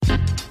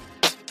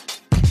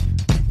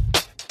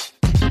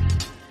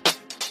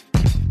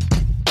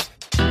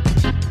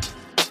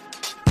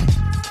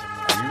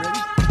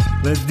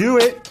Let's do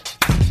it.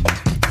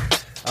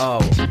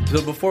 Oh,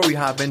 so before we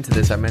hop into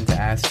this, I meant to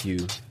ask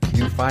you,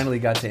 you finally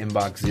got to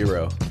inbox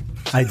 0.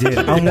 I did.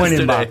 On one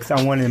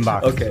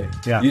inbox. Okay.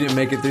 Yeah. You didn't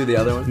make it through the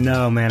other one?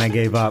 No, man, I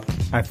gave up.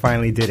 I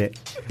finally did it.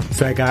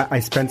 So I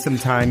spent some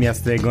time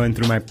yesterday going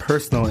through my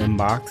personal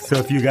inbox. So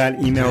if you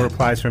got email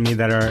replies from me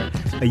that are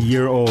a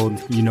year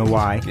old, you know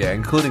why. Yeah,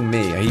 including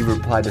me. He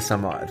replied to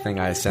something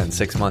I sent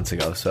 6 months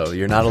ago, so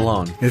you're not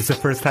alone. It's the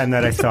first time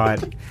that I saw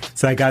it.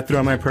 So I got through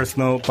on my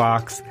personal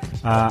box.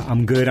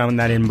 I'm good on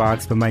that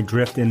inbox, but my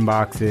Drift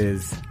inbox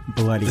is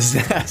bloody.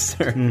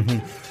 Disaster.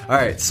 All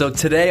right, so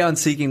today on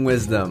Seeking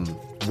Wisdom,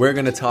 we're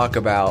going to talk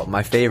about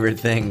my favorite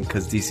thing,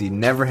 because DC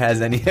never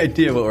has any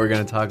idea what we're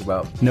going to talk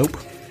about. Nope.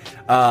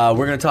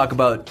 We're going to talk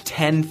about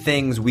 10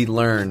 things we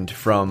learned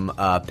from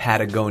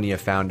Patagonia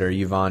founder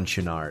Yvon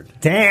Chouinard.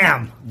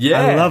 Damn!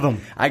 Yeah. I love him.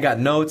 I got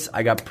notes.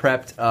 I got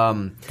prepped.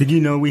 Did you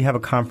know we have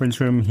a conference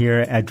room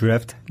here at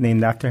Drift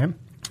named after him?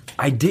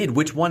 I did.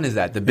 Which one is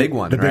that? The big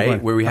one, the big right?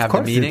 one. Where we have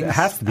the meetings? It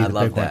has to be I the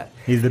love big that. one.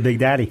 He's the big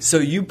daddy. So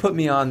you put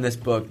me on this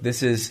book.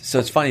 This is so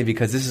it's funny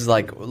because this is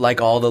like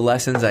all the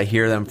lessons. I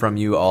hear them from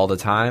you all the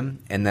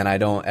time, and then I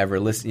don't ever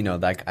listen. You know,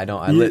 like I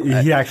don't.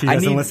 He actually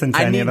doesn't listen to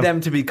any of them. I need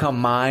them to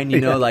become mine.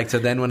 You know, like so.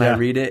 Then when I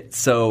read it,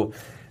 so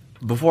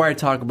before I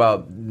talk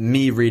about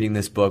me reading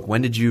this book,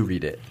 when did you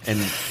read it? And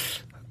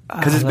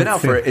because it's been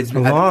out for a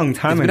long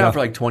time ago. It's been out for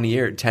like 20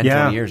 years,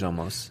 20 years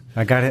almost.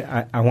 I got it.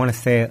 I want to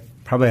say it.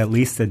 Probably at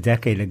least a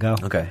decade ago.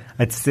 Okay.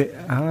 I'd say,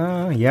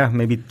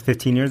 maybe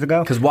 15 years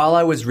ago. Because while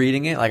I was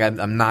reading it, like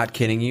I'm not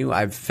kidding you,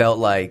 I felt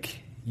like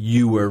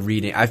you were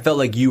reading. I felt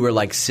like you were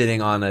like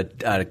sitting on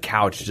a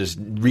couch just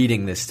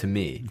reading this to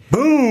me.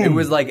 Boom! It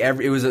was like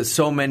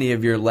so many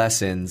of your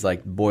lessons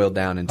like boiled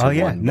down into one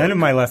book. None of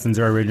my lessons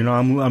are original.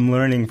 I'm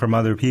learning from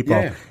other people.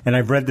 Yeah. And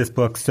I've read this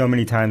book so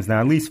many times now,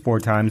 at least 4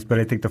 times, but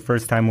I think the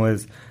first time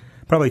was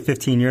probably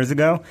 15 years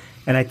ago.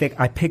 And I think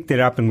I picked it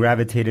up and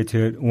gravitated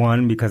to it,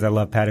 1, because I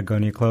love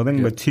Patagonia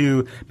clothing, but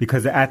 2,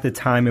 because at the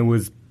time it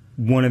was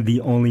one of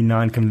the only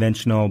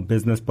non-conventional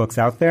business books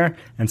out there.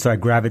 And so I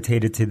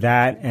gravitated to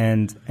that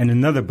and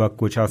another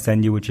book, which I'll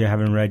send you, which you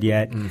haven't read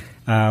yet,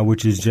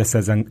 which is just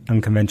as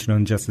unconventional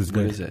and just as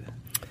good. What is it?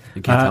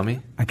 You can't tell me?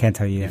 I can't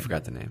tell you yet. You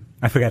forgot the name.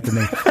 I forgot the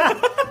name.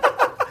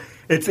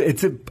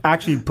 It's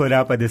actually put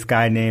out by this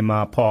guy named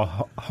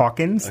Paul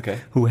Hawkins,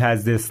 who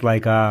has this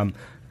like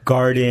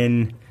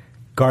gardening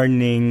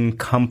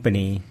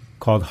company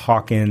called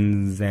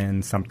Hawkins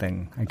and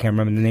something. I can't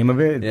remember the name of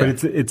it,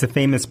 but it's a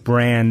famous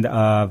brand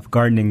of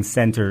gardening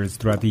centers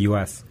throughout the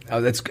U.S.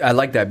 Oh, I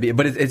like that.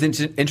 But it's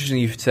interesting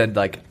you said,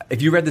 like,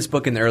 if you read this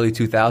book in the early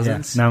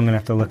 2000s. Now I'm going to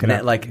have to look it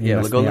up.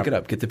 Go look it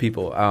up. Get the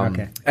people.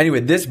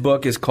 Anyway, this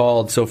book is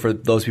called, so for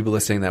those people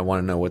listening that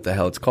want to know what the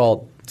hell it's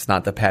called, it's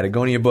not the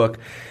Patagonia book.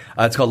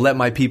 It's called Let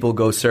My People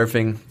Go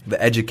Surfing,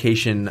 The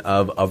Education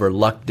of a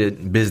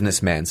Reluctant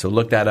Businessman. So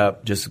look that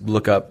up. Just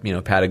look up,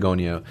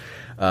 Patagonia,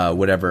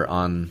 whatever,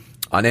 on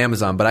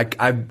Amazon. But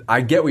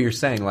I get what you're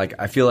saying. Like,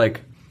 I feel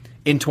like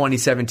in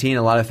 2017,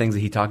 a lot of things that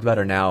he talked about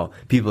are now,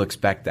 people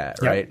expect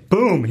that, right? Yep.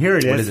 Boom, here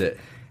it is. What is it?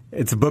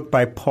 It's a book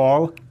by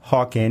Paul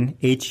Hawken,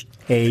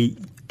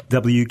 Hawken,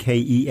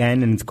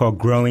 and it's called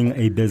Growing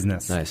a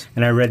Business. Nice.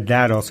 And I read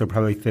that also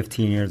probably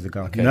 15 years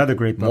ago. Okay. Another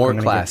great book. More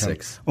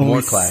classics.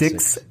 Only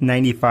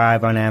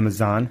 $6.95 on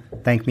Amazon.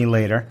 Thank me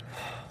later.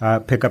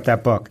 Pick up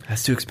that book.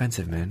 That's too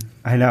expensive, man.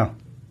 I know.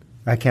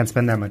 I can't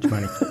spend that much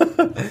money.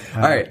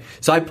 All right.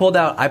 So I pulled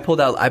out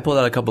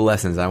a couple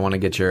lessons. I want to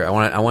get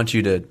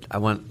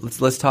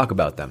let's talk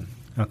about them.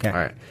 Okay. All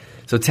right.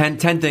 So 10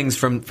 things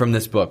from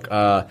this book.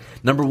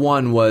 Number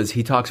 1 was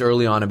he talks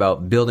early on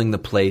about building the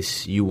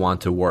place you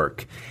want to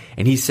work.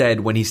 And he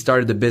said when he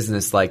started the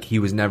business, like he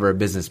was never a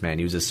businessman.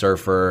 He was a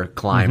surfer,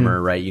 climber,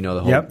 right? You know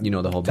the whole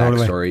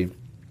backstory.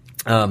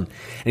 And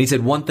he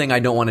said one thing I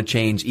don't want to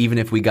change, even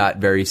if we got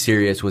very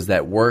serious, was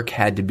that work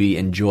had to be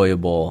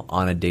enjoyable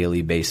on a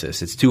daily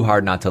basis. It's too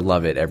hard not to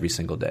love it every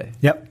single day.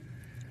 Yep.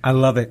 I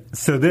love it.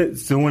 So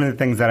one of the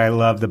things that I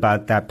loved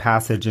about that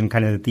passage and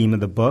kind of the theme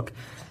of the book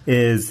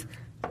is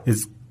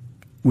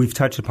we've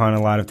touched upon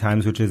a lot of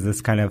times, which is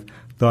this kind of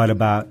thought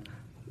about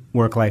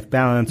work-life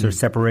balance or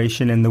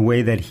separation, and the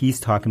way that he's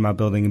talking about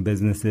building a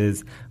business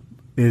is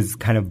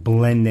kind of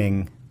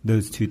blending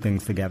those two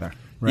things together.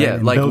 Right? Yeah,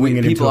 and like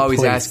people always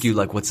place. ask you,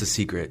 like, what's the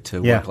secret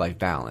to work-life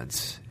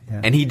balance? Yeah.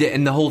 And he did,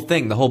 and the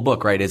whole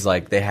book, right, is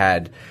like they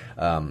had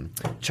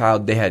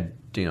child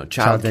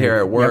care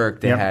at work,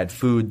 they had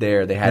food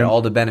there, they had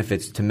all the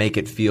benefits to make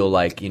it feel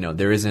like,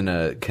 there isn't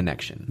a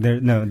connection.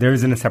 There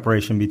isn't a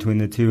separation between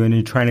the two, and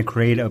you're trying to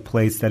create a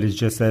place that is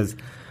just as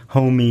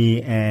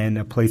homey and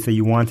a place that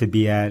you want to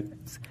be at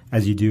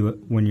as you do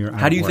when you're out.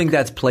 How do you think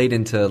that's played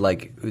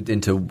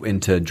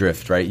into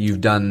Drift, right?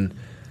 You've done,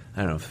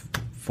 I don't know,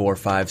 4,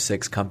 5,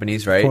 6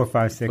 companies, right? 4,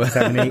 5, 6,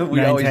 7, 8, we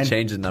 9, always 10.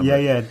 change the number.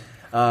 Yeah.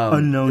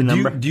 Unknown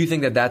number. Do you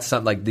think that's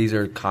something like these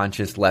are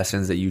conscious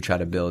lessons that you try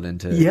to build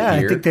into? Yeah,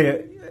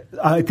 here?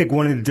 I think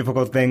one of the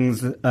difficult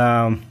things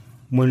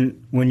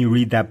when you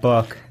read that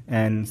book,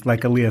 and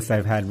like Elias,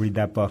 I've had read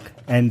that book,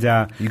 and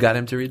you got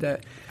him to read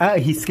that.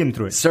 He skimmed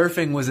through it.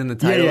 Surfing was in the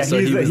title, yeah. So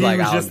he was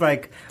just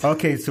like,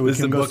 okay, so we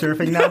can go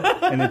surfing now,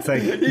 and it's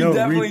like, he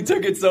definitely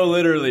took it so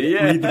literally.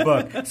 Yeah, read the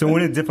book. So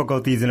one of the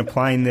difficulties in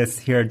applying this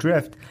here at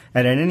Drift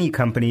and at any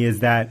company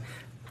is that,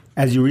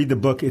 as you read the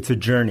book, it's a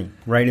journey,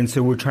 right? And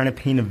so we're trying to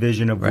paint a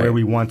vision of where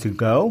we want to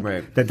go.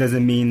 Right. That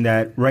doesn't mean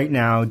that right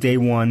now, day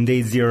one,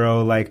 day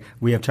zero, like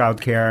we have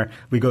childcare,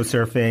 we go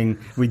surfing,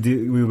 we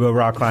go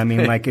rock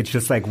climbing. Like it's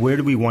just like, where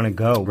do we want to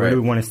go? Where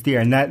do we want to steer?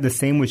 And that the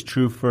same was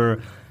true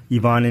for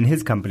Ivan and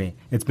his company.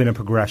 It's been a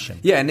progression.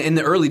 Yeah, and in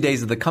the early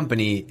days of the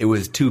company, it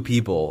was 2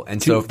 people,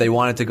 and so if they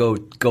wanted to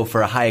go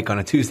for a hike on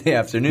a Tuesday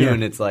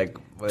afternoon, it's like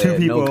 2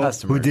 people no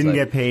who didn't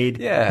get paid,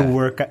 who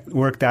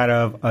worked out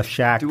of a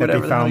shack that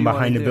they found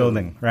behind a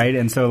building, right?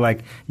 And so,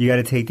 like, you got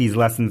to take these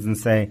lessons and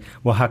say,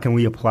 well, how can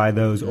we apply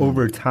those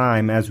over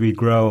time as we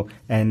grow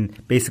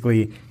and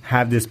basically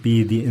have this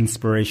be the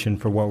inspiration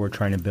for what we're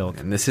trying to build?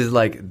 And this is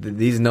like,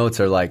 these notes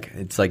are like,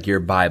 it's like your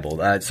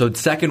Bible. So the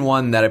second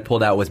one that I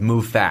pulled out was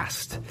move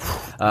fast.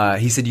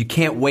 He said, you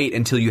can't wait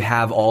until you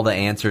have all the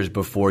answers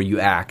before you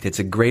act. It's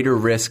a greater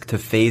risk to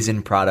phase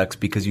in products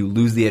because you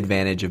lose the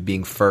advantage of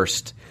being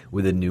first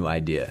with a new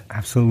idea.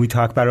 Absolutely. We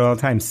talk about it all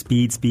the time.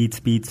 Speed.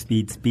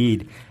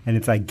 And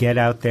it's like, get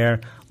out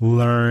there,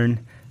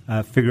 learn,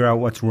 figure out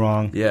what's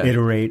wrong,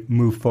 iterate,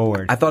 move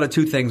forward. I thought of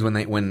 2 things when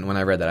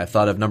I read that. I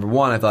thought of, number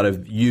one, I thought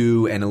of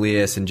you and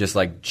Elias and just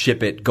like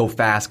ship it, go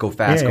fast, go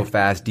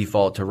fast,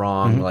 default to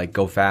wrong, like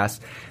go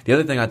fast. The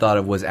other thing I thought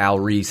of was Al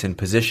Reese and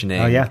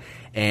positioning. Oh, yeah.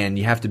 And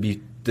you have to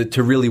be,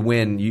 to really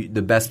win,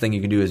 the best thing you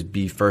can do is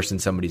be first in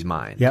somebody's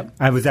mind. Yep.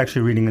 I was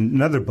actually reading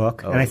another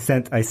book, and I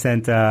sent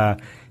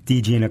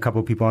DG and a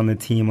couple people on the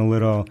team a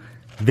little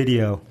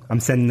video. I'm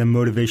sending them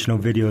motivational videos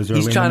early in the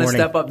morning. He's trying to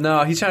step up.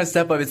 No, he's trying to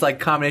step up. It's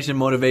like combination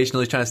motivational.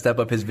 He's trying to step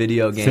up his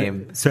video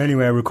game. So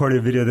anyway, I recorded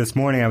a video this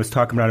morning. I was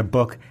talking about a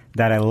book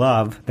that I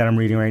love that I'm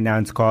reading right now.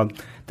 It's called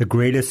The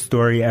Greatest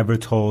Story Ever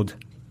Told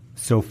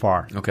So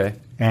Far. Okay.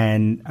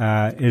 And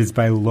it is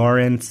by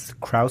Lawrence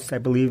Krauss, I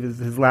believe is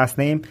his last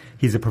name.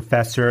 He's a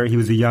professor. He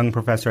was a young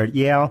professor at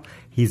Yale.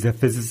 He's a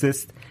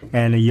physicist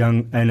and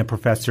a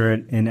professor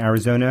in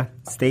Arizona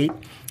State.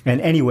 And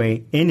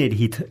anyway, in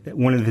it,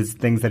 one of his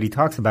things that he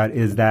talks about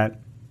is that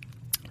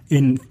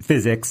in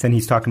physics, and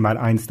he's talking about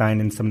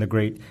Einstein and some of the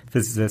great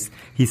physicists,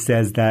 he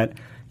says that,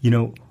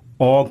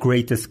 all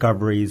great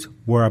discoveries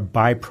were a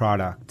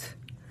byproduct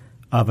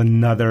of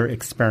another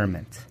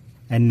experiment.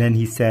 And then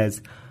he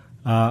says,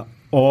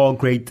 all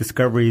great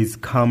discoveries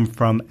come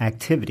from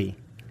activity.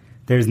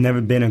 There's never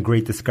been a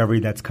great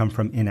discovery that's come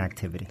from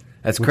inactivity.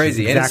 That's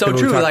crazy. And it's so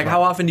true. Like,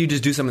 how often do you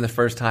just do something the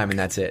first time and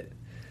that's it?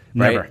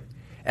 Right? Never.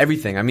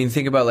 Everything. I mean,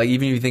 think about, like,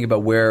 even if you think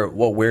about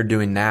what we're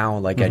doing now,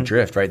 like at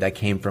Drift, right? That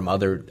came from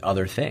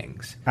other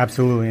things.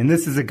 Absolutely. And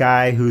this is a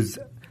guy who's,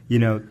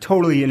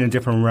 totally in a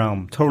different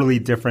realm, totally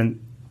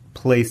different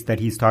place that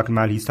he's talking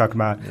about. He's talking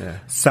about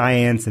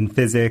science and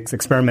physics,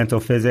 experimental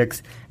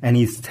physics, and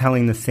he's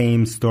telling the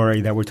same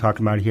story that we're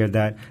talking about here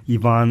that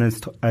Ivan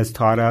has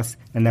taught us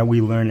and that we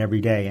learn every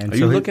day. And Are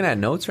you looking at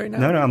notes right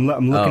now? No, I'm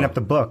looking up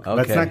the book. Okay.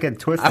 Let's not get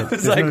twisted. I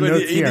was like,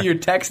 either you're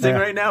texting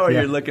right now or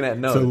you're looking at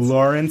notes. So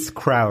Lawrence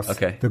Krauss,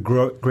 the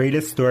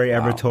greatest story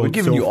ever told. We're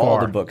giving you all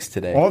the books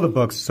today. All the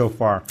books so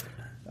far.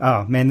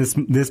 Oh, man,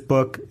 this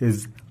book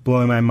is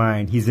blowing my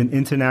mind. He's an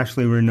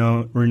internationally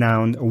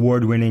renowned,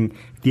 award-winning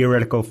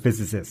theoretical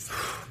physicist.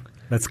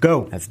 Let's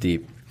go. That's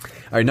deep. All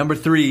right, number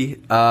three,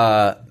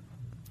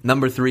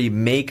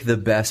 make the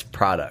best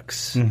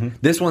products.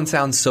 This one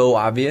sounds so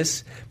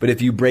obvious, but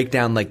if you break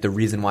down like the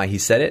reason why he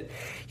said it,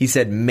 he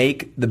said,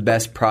 make the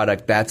best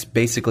product. That's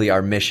basically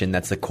our mission.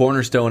 That's the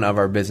cornerstone of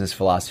our business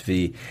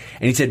philosophy.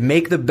 And he said,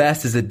 make the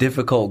best is a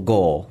difficult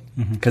goal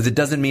because it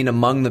doesn't mean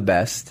among the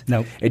best.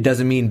 Nope. It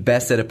doesn't mean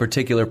best at a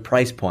particular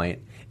price point.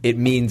 It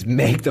means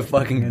make the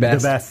fucking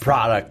best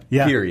product,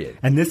 period.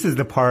 And this is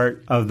the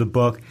part of the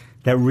book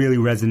that really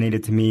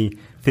resonated to me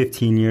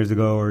 15 years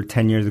ago or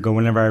 10 years ago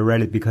whenever I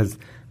read it, because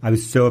I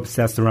was so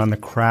obsessed around the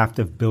craft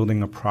of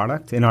building a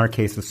product, in our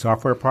case a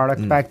software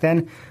product back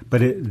then,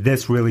 but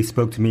this really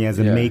spoke to me as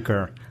a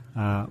maker.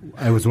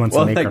 I was once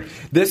a maker.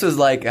 This is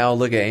like, I'll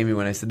look at Amy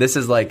when I said,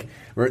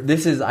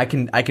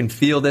 I can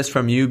feel this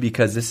from you,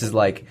 because this is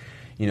like,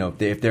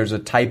 if there's a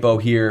typo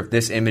here, if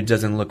this image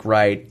doesn't look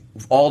right,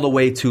 all the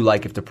way to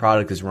like if the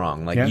product is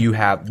wrong, like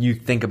you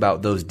think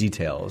about those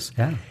details.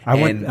 Yeah, I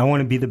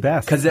want to be the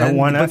best. But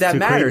that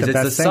matters.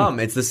 It's the sum.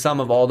 It's the sum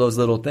of all those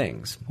little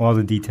things. All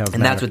the details,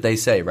 and that's what they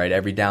say, right?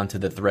 Every down to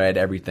the thread,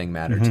 everything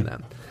mattered to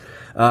them.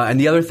 And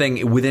the other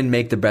thing within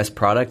make the best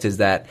product is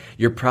that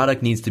your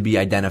product needs to be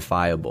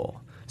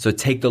identifiable. So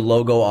take the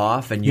logo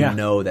off, and you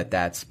know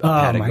that's a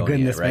Patagonia, my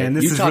goodness, right?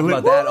 Man, you talk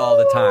about that all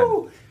the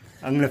time.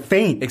 I'm going to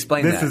faint.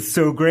 Explain this that. This is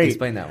so great.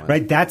 Explain that one.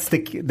 Right? That's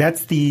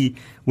the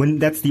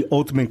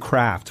ultimate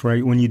craft,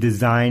 right? When you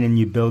design and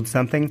you build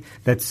something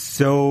that's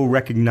so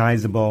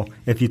recognizable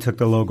if you took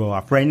the logo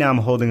off. Right now I'm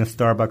holding a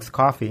Starbucks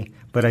coffee,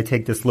 but I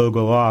take this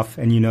logo off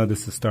and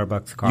this is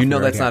Starbucks coffee. You know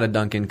right that's here. not a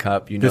Dunkin'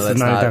 cup. You know that's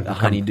not a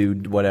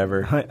Honeydew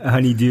whatever.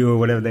 Honeydew or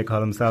whatever they call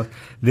themselves.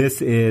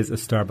 This is a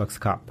Starbucks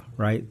cup,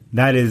 right?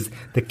 That is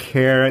the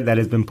care that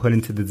has been put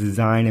into the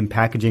design and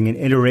packaging and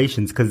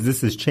iterations, because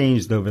this has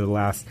changed over the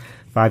last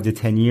 5 to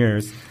 10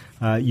 years.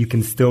 You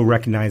can still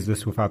recognize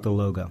this without the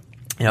logo.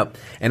 Yep.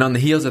 And on the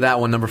heels of that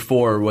one, number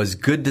 4 was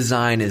good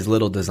design is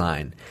little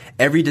design.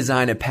 Every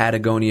design at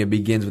Patagonia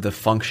begins with a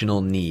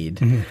functional need.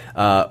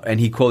 Mm-hmm. And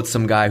he quotes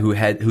some guy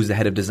who's the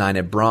head of design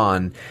at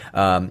Braun.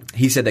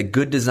 He said that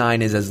good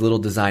design is as little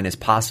design as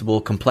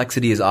possible.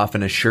 Complexity is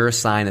often a sure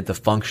sign that the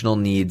functional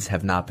needs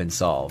have not been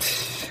solved.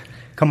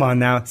 Come on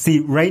now. See,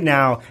 right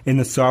now in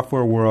the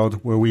software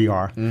world where we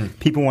are,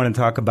 people want to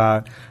talk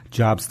about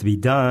jobs to be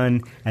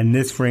done and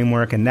this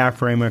framework and that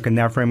framework and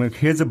that framework.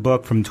 Here's a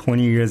book from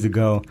 20 years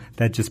ago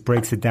that just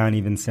breaks it down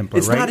even simpler.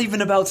 It's not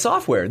even about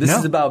software. This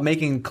is about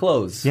making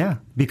clothes. Yeah,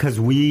 because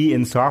we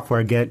in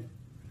software get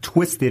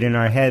twisted in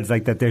our heads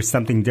like that there's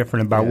something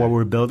different about what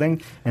we're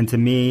building, and to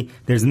me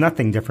there's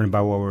nothing different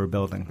about what we're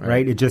building,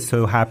 right? It just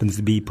so happens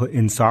to be put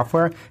in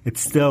software.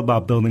 It's still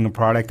about building a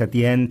product. At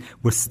the end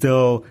we're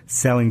still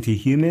selling to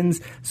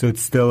humans, so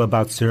it's still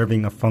about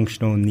serving a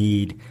functional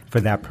need for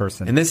that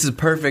person. And this is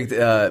perfect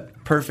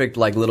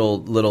like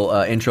little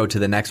intro to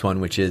the next one,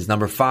 which is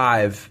number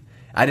 5.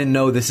 I didn't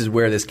know this is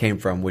where this came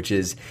from, which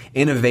is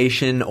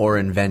innovation or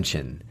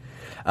invention.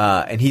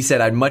 And he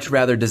said, I'd much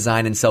rather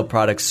design and sell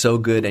products so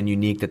good and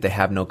unique that they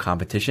have no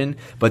competition,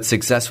 but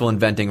successful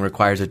inventing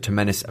requires a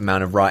tremendous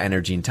amount of raw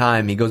energy and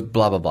time. He goes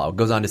blah, blah, blah.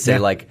 Goes on to say,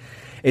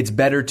 it's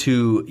better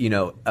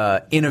to,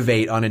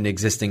 innovate on an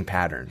existing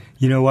pattern.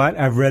 You know what?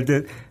 I've read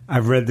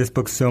this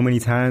book so many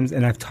times,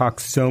 and I've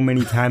talked so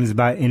many times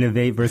about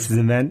innovate versus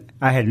invent.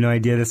 I had no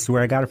idea this is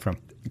where I got it from.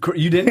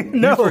 You didn't?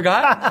 No. You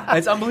forgot?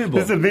 It's unbelievable.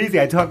 It's amazing.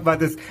 I talk about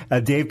this.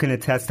 Dave can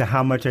attest to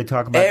how much I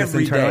talk about this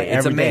internally.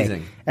 It's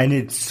amazing. And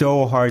it's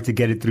so hard to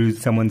get it through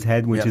someone's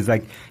head, which is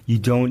like, you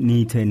don't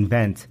need to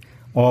invent.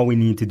 All we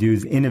need to do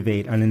is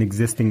innovate on an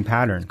existing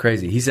pattern.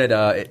 Crazy. He said,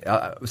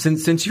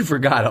 since you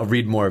forgot, I'll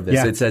read more of this.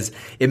 Yeah. It says,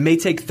 it may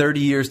take 30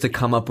 years to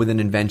come up with an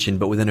invention,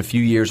 but within a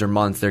few years or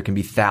months, there can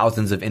be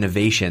thousands of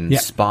innovations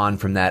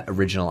spawned from that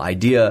original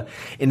idea.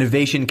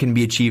 Innovation can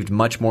be achieved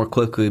much more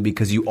quickly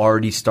because you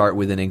already start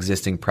with an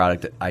existing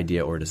product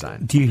idea or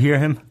design. Do you hear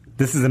him?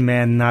 This is a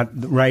man not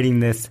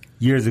writing this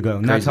years ago,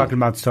 not talking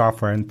about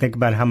software. And think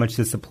about how much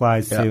this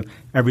applies to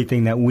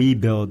everything that we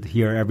build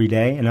here every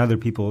day and other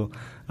people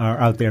are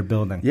out there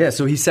building. Yeah,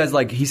 so he says,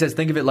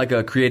 think of it like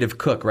a creative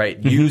cook, right?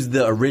 Mm-hmm. Use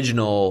the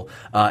original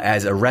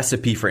as a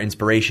recipe for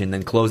inspiration,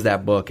 then close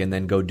that book and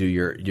then go do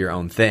your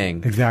own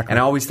thing. Exactly. And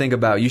I always think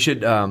about, you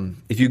should,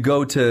 if you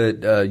go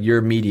to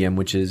your Medium,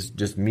 which is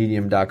just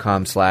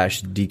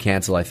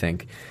medium.com/decancel, I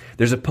think,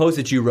 there's a post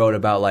that you wrote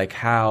about like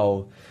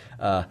how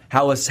a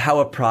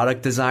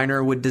product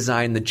designer would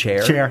design the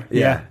chair.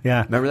 Yeah.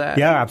 Remember that?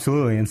 Yeah,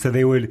 absolutely. And so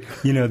they would,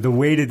 the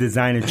way to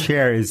design a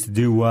chair is to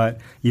do what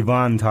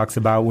Yvonne talks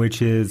about,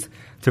 which is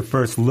to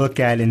first look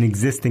at an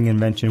existing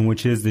invention,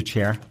 which is the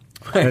chair,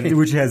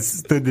 which has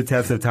stood the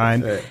test of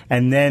time. Right.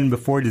 And then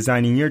before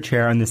designing your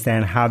chair,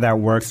 understand how that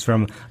works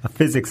from a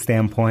physics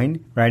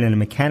standpoint, right, and a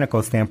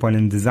mechanical standpoint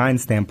and design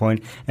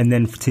standpoint, and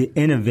then to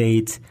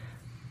innovate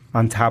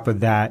on top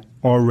of that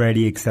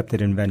already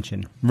accepted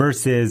invention,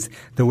 versus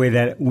the way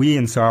that we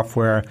in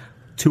software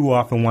too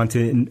often want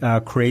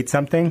to create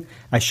something.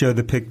 I show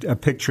a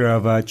picture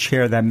of a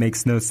chair that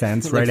makes no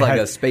sense. It looks like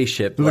a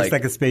spaceship. It looks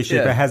like a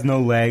spaceship. It has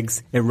no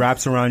legs. It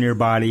wraps around your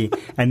body.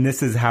 And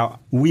this is how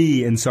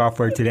we in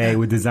software today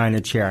would design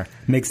a chair.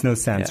 Makes no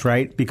sense,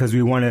 right? Because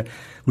we want to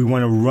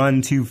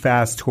run too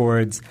fast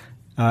towards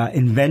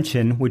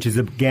invention, which is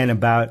again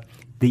about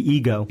the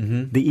ego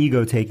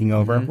taking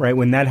over, right?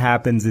 When that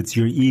happens, it's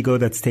your ego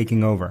that's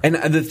taking over. And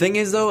the thing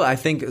is, though, I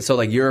think, so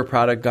like you're a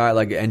product guy,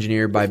 like an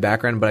engineer by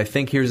background, but I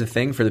think here's the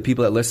thing for the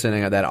people that listen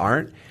that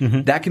aren't,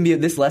 that can be,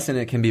 this lesson,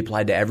 it can be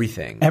applied to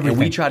everything. And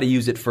we try to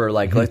use it for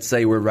like, let's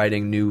say we're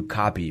writing new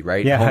copy,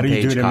 right? Yeah, how do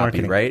you do it in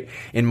marketing? Right?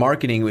 In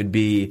marketing would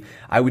be,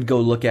 I would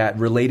go look at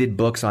related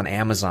books on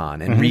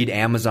Amazon and read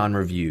Amazon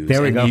reviews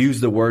and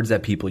use the words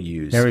that people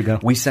use. There we go.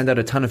 We send out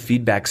a ton of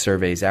feedback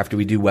surveys after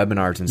we do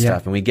webinars and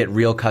stuff, and we get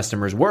real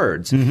customers'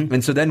 words.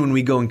 And so then when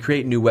we go and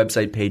create new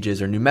website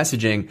pages or new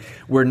messaging,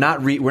 we're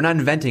not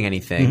inventing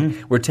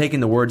anything. We're taking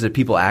the words that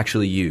people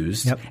actually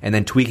use and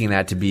then tweaking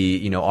that to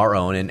be, our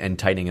own and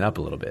tightening it up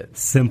a little bit.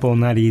 Simple,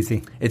 not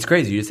easy. It's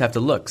crazy. You just have to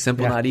look.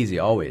 Simple, not easy,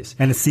 always.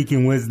 And a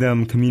Seeking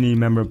Wisdom community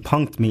member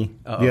punked me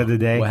the other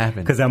day. What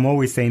happened? Because I'm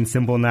always saying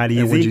simple, not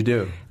easy. And what'd you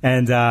do?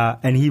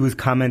 And he was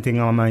commenting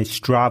on my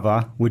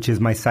Strava, which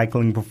is my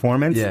cycling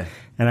performance. Yeah.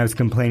 and I was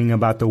complaining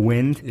about the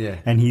wind. Yeah.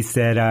 And he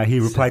said, he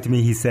replied to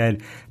me, he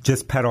said,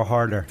 just pedal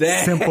harder.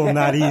 Simple,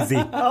 not easy.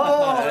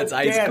 Oh, that's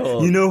ice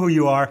cold. You know who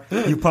you are.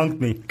 You punked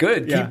me.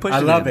 Good. Yeah, Keep pushing. I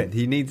love him. it.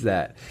 He needs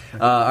that. All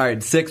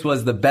right. 6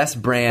 was the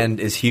best brand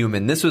is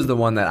human. This was the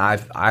one that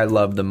I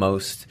loved the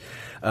most.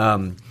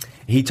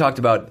 He talked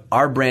about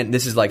our brand.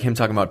 This is like him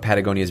talking about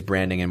Patagonia's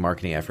branding and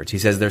marketing efforts. He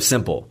says they're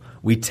simple.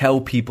 We tell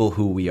people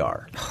who we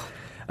are.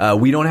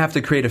 We don't have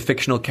to create a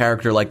fictional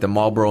character like the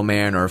Marlboro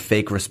Man or a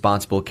fake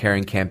responsible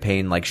caring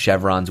campaign like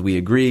Chevron's We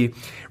Agree.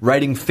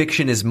 Writing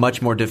fiction is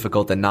much more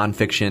difficult than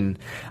nonfiction.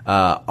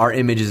 Our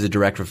image is a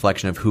direct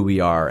reflection of who we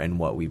are and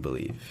what we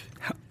believe.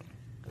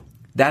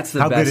 That's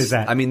the How best. good is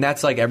that? I mean,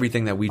 that's like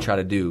everything that we try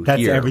to do That's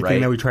here, everything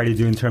right? that we try to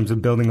do in terms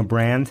of building a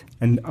brand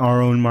and our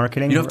own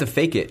marketing. You don't have to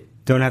fake it.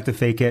 Don't have to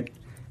fake it.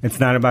 It's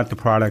not about the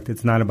product.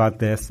 It's not about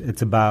this.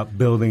 It's about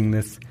building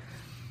this,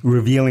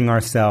 revealing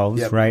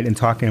ourselves, Yep. right, and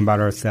talking about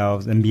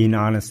ourselves and being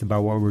honest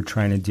about what we're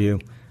trying to do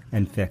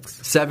and fix.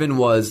 7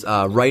 was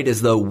write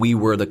as though we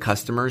were the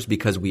customers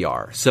because we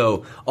are.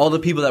 So all the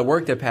people that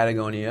worked at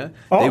Patagonia.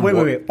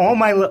 Wait.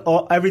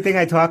 Everything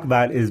I talk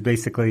about is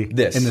basically in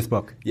this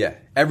book. Yeah,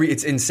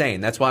 it's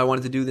insane. That's why I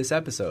wanted to do this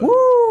episode. Woo!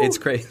 It's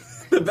crazy.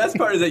 The best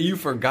part is that you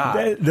forgot.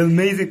 The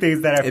amazing thing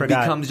is that I it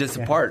forgot. It becomes just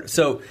a part.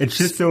 So it's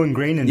just so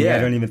ingrained in me. I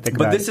don't even think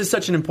about it. But this is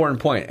such an important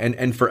point.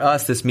 And for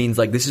us, this means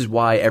like this is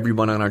why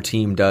everyone on our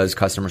team does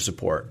customer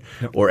support,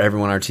 or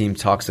everyone on our team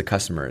talks to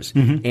customers.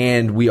 Mm-hmm.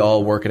 And we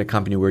all work at a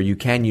company where you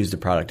can use the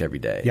product every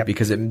day. Yep.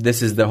 Because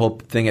this is the whole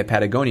thing at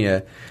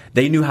Patagonia.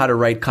 They knew how to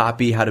write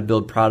copy, how to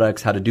build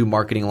products, how to do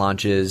marketing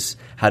launches,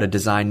 how to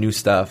design new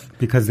stuff.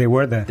 Because they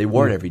were there. They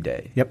wore it every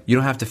day. Yep. You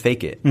don't have to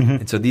fake it. Mm-hmm.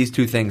 And so these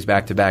two things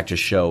back to back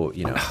just show,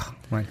 you know.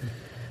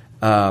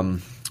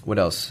 What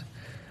else?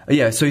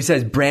 Yeah, so he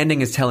says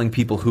branding is telling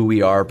people who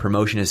we are,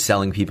 promotion is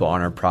selling people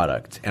on our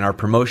product, and our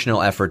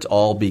promotional efforts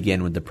all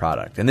begin with the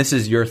product. And this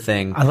is your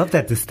thing. I love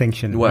that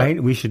distinction, What?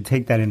 right? We should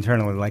take that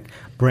internally, like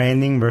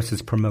branding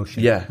versus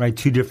promotion. Yeah. Right?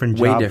 Two different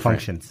Way job different.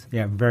 functions.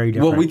 Yeah, very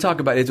different. Well, we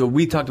talk about it's what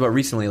we talked about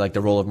recently, like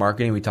the role of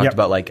marketing. We talked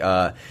about like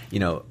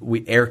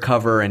we air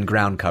cover and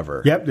ground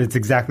cover. Yep, it's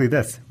exactly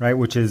this, right?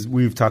 Which is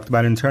we've talked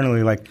about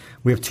internally, like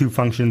we have two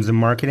functions in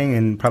marketing,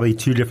 and probably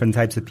two different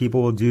types of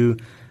people will do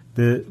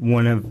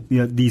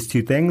these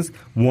two things.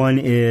 One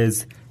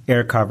is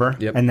air cover,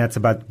 and that's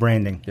about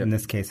branding. In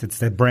this case, it's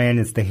the brand,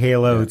 it's the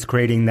halo, it's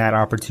creating that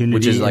opportunity,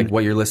 which is like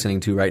what you're listening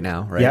to right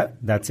now, right? Yeah,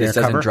 that's air cover.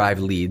 It doesn't drive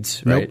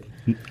leads, right?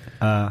 Nope.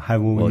 How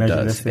will we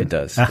measure this? It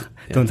does.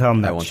 Don't tell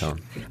them that. I won't tell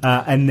them.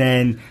 And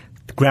then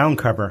ground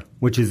cover,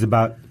 which is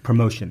about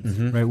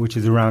promotions, right? Which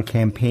is around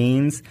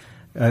campaigns,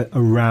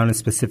 around a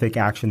specific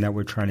action that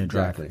we're trying to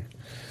drive. Exactly.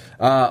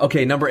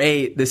 Okay, number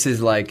 8. This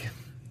is like.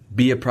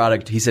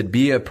 He said,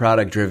 be a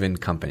product-driven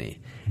company.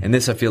 And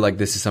this, I feel like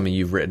this is something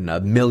you've written a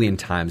million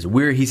times.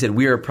 He said,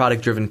 we're a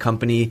product-driven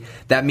company.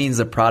 That means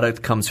the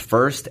product comes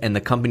first and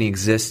the company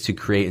exists to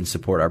create and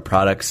support our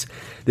products.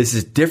 This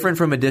is different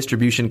from a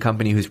distribution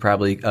company whose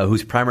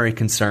primary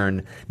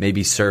concern may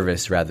be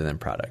service rather than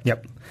product.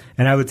 Yep.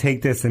 And I would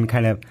take this and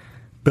kind of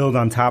build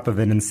on top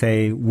of it and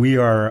say, we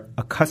are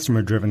a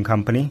customer-driven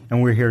company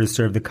and we're here to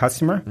serve the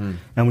customer.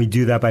 And we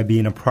do that by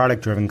being a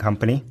product-driven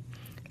company.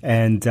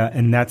 And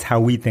that's how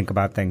we think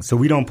about things. So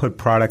we don't put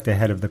product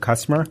ahead of the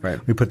customer. Right.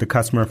 We put the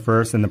customer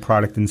first and the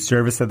product in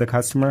service of the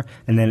customer,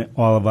 and then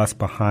all of us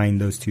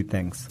behind those two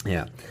things.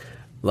 Yeah.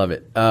 Love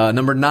it.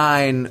 Number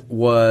 9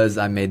 was,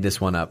 I made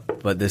this one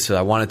up, but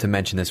I wanted to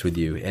mention this with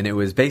you. And it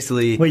was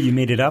basically... Wait, you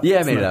made it up? Yeah,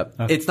 I made it up.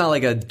 Okay. It's not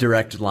like a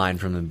direct line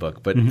from the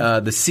book, but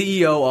the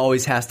CEO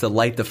always has to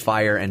light the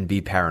fire and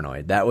be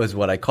paranoid. That was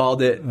what I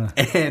called it.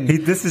 And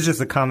this is just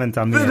a comment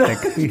on me, I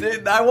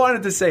think. I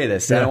wanted to say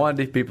this, and I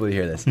wanted people to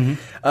hear this.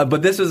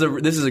 But this is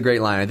a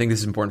great line. I think this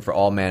is important for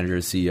all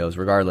managers, CEOs,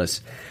 regardless.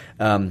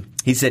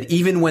 He said,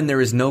 even when there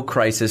is no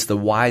crisis, the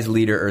wise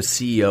leader or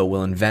CEO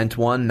will invent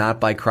one, not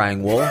by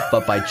crying wolf,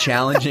 but by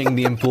challenging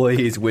the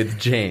employees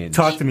with change.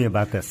 Talk to me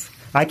about this.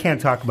 I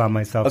can't talk about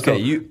myself. Okay,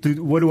 do you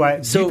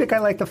think I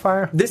like the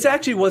fire? This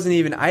actually wasn't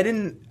even,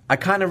 I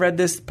kind of read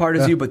this part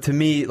as you, but to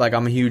me, like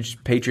I'm a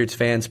huge Patriots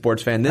fan,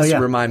 sports fan. This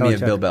reminded me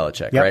of Bill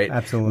Belichick, yep, right?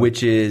 Absolutely.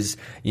 Which is,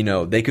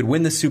 they could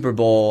win the Super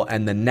Bowl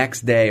and the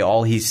next day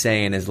all he's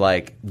saying is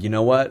like, you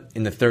know what?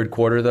 In the third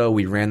quarter though,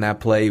 we ran that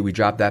play, we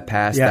dropped that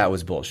pass, that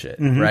was bullshit,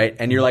 right?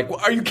 And you're like,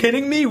 well, are you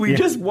kidding me? We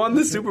just won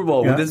the Super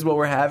Bowl. This is what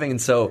we're having.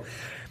 And so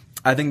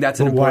I think that's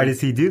an important... Why does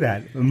he do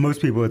that?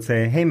 Most people would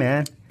say, hey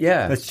man,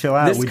 let's chill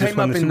out. This came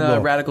up in the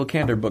Radical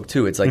Candor book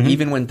too. It's like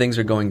even when things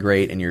are going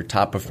great and your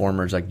top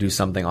performers like do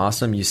something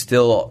awesome, you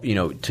still,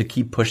 to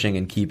keep pushing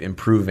and keep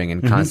improving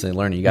and constantly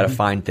learning, you got to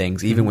find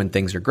things even when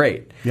things are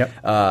great. Yep.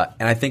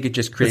 And I think it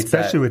just creates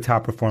especially with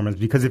top performers,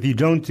 because if you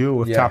don't do it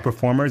with top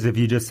performers, if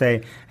you just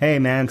say, hey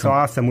man, it's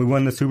awesome, we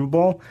won the Super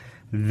Bowl,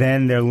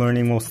 then their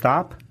learning will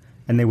stop.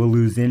 And they will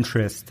lose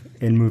interest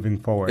in moving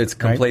forward. It's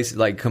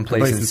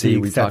complacency.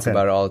 We talk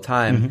about it all the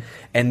time,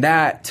 and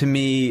that to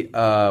me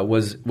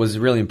was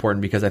really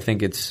important because I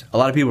think it's a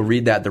lot of people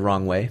read that the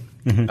wrong way,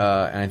 and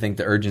I think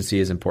the urgency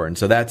is important.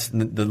 So that's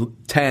the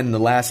 10. The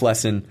last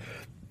lesson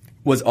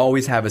was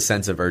always have a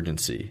sense of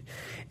urgency.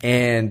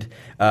 And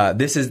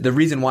this is the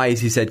reason why is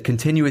he said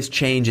continuous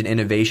change and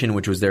innovation,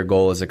 which was their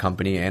goal as a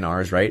company and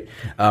ours, right,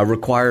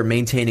 require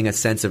maintaining a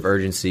sense of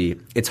urgency.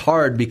 It's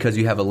hard because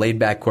you have a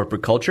laid-back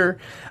corporate culture,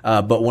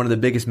 but one of the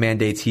biggest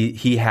mandates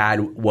he had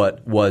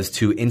was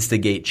to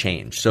instigate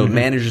change. So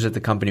managers at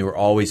the company were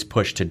always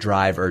pushed to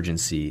drive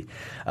urgency.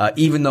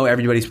 Even though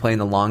everybody's playing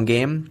the long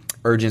game,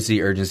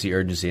 urgency, urgency,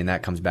 urgency, and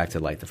that comes back to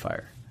light the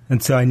fire.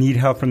 And so I need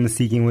help from the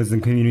Seeking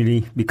Wisdom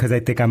community because I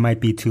think I might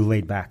be too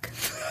laid back.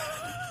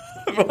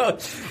 well,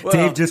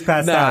 Dave just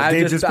passed out.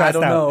 Dave just passed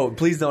out. I don't know.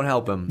 Please don't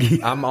help him.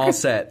 I'm all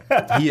set.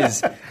 He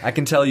is. I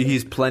can tell you,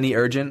 he's plenty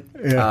urgent.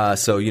 Yeah.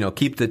 So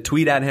keep the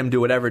tweet at him. Do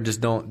whatever.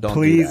 Just don't.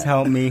 Please do that.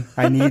 Help me.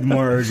 I need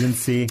more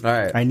urgency. All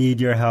right. I need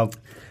your help.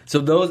 So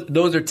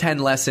those are 10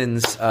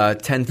 lessons,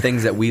 10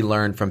 things that we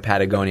learned from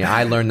Patagonia.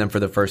 I learned them for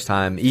the first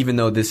time, even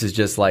though this is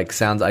just I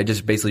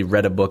just basically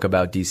read a book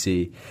about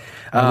DC.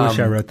 I wish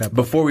I wrote that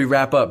book. Before we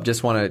wrap up,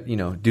 just want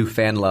to do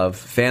fan love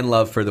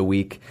for the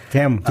week.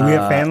 Damn, do we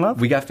have fan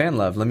love? We got fan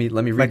love. Let me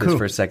read this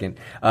for a second.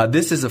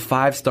 This is a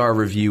 5-star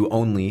review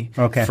only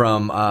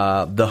from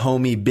the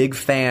homie Big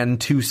Fan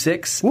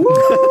 26. Woo!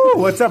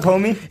 What's up,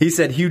 homie? He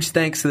said, huge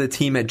thanks to the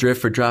team at Drift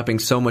for dropping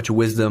so much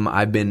wisdom.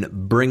 I've been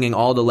bringing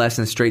all the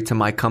lessons straight to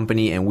my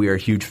company, and we are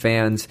huge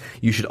fans.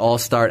 You should all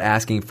start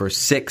asking for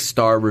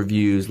 6-star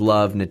reviews.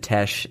 Love,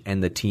 Nitesh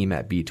and the team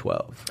at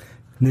B12.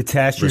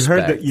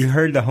 Nitesh, you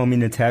heard the homie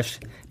Nitesh,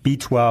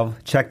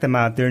 B12. Check them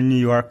out. They're in New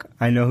York.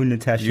 I know who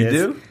Nitesh is. You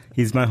do?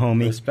 He's my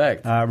homie.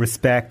 Respect.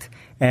 Respect.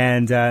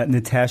 And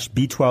Nitesh,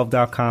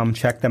 B12.com.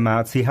 Check them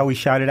out. See how we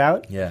shout it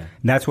out? Yeah. And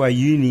that's why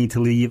you need to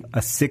leave a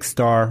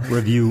 6-star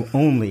review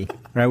only.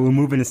 Right? We're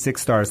moving to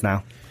 6 stars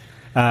now.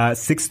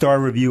 6-star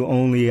review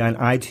only on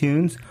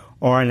iTunes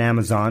or on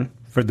Amazon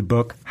for the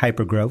book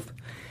Hypergrowth.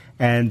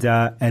 And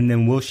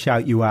then we'll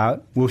shout you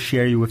out. We'll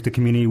share you with the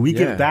community. We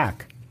give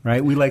back.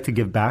 Right? We like to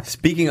give back.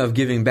 Speaking of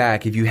giving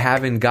back, if you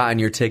haven't gotten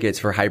your tickets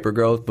for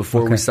Hypergrowth,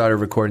 before we started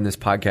recording this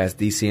podcast,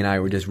 DC and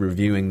I were just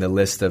reviewing the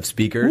list of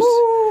speakers.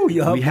 Woo! We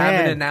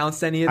haven't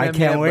announced any of them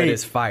yet, but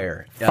it's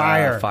fire.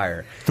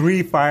 Fire.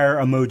 3 fire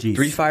emojis.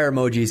 3 fire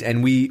emojis.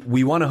 And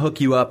we want to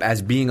hook you up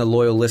as being a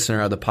loyal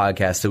listener of the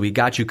podcast, so we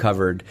got you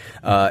covered.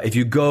 If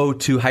you go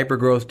to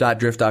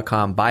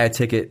hypergrowth.drift.com, buy a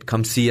ticket,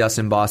 come see us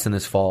in Boston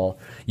this fall,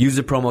 use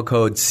the promo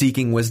code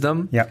Seeking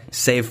Wisdom,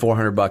 save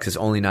 $400. It's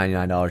only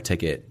 $99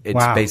 ticket.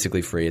 It's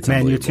basically free. It's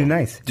Man, you're too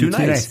nice. Too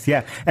nice.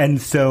 Yeah.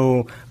 And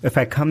so if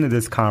I come to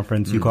this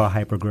conference you call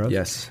Hypergrowth,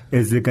 yes,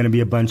 is it going to be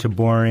a bunch of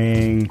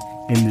boring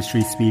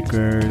industry speakers?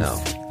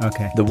 No.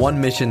 Okay. The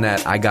one mission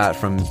that I got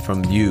from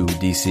you,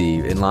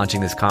 DC, in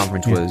launching this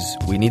conference was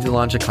we need to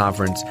launch a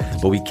conference,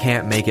 but we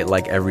can't make it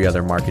like every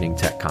other marketing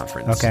tech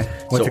conference. Okay.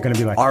 What's it going to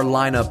be like? Our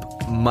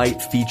lineup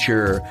might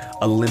feature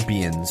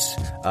Olympians,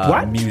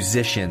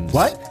 musicians,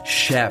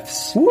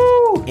 chefs,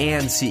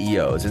 and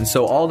CEOs. And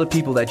so all the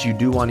people that you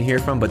do want to hear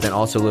from, but then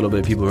also a little bit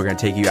of people who are going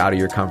to take you out of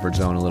your comfort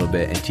zone a little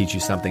bit and teach you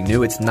something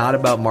new. It's not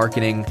about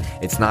marketing.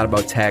 It's not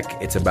about tech.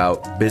 It's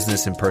about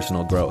business and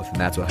personal growth. And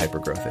that's what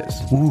Hypergrowth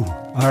is. Ooh.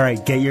 All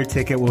right. Get your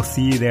ticket. We'll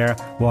see you there.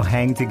 We'll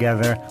hang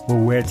together.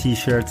 We'll wear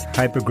T-shirts.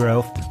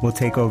 Hypergrowth. We'll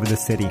take over the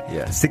city.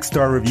 Yeah.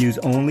 6-star reviews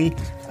only.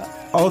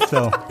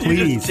 Also,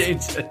 please,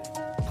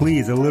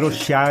 a little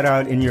shout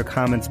out in your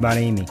comments about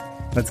Amy.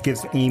 Let's give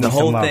Amy some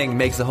love. The whole thing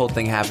makes the whole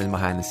thing happen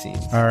behind the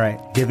scenes. All right.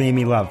 Give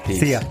Amy love. Peace.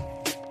 See ya.